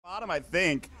bottom, I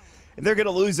think. And they're going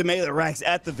to lose the melee racks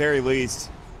at the very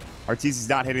least. Arteezy's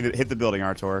not hit the building,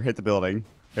 Artur. Hit the building.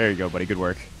 There you go, buddy. Good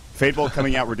work. Fadebolt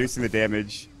coming out, reducing the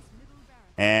damage.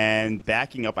 And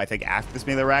backing up, I think, after this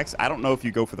melee racks. I don't know if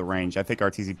you go for the range. I think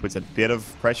Arteezy puts a bit of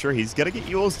pressure. He's going to get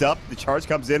used up. The charge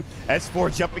comes in.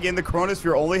 S4 jumping in. The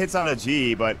Chronosphere only hits on a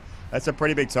G, but that's a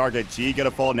pretty big target. G going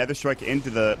to fall Nether Strike into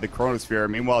the Chronosphere.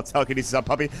 Meanwhile, telekinesis on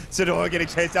Puppey. Sidora getting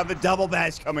chased down. The double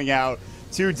bash coming out.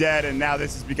 2 dead, and now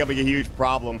this is becoming a huge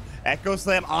problem. Echo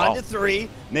Slam on to 3.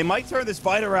 And they might turn this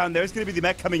fight around. There's going to be the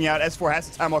mech coming out. S4 has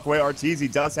to time walk away.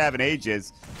 Arteezy does have an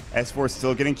Aegis. S4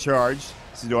 still getting charged.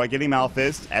 Sidora getting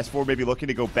Malphist. S4 maybe looking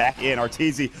to go back in.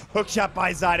 Arteezy hookshot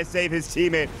by Zai to save his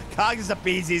teammate. Cogs is a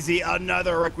BZZ.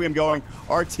 Another Requiem going.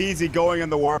 Arteezy going on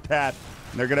the warpath.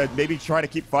 And they're going to maybe try to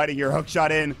keep fighting here.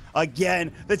 Hookshot in.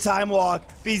 Again, the time walk.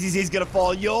 BZZ's going to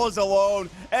fall. Yul's alone.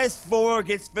 S4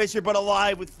 gets Fisher, but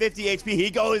alive with 50 HP. He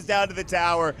goes down to the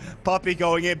tower. Puppey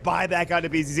going in. Buyback onto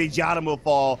BZZ. Johan will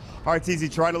fall.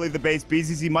 Arteezy trying to leave the base.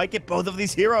 BZZ might get both of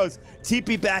these heroes.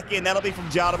 TP back in. That'll be from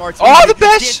Johan. Arteezy. Oh, the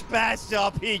bash! Gets bashed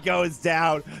up. He goes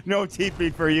down. No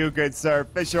TP for you, good sir.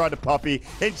 Fisher onto Puppey.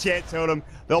 Enchant Totem.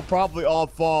 They'll probably all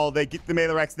fall. They get the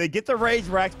melee racks. They get the rage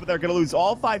racks, but they're going to lose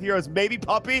all 5 heroes. Maybe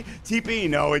Puppey. TP.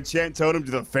 No. Enchant Totem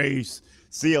to the face.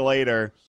 See you later.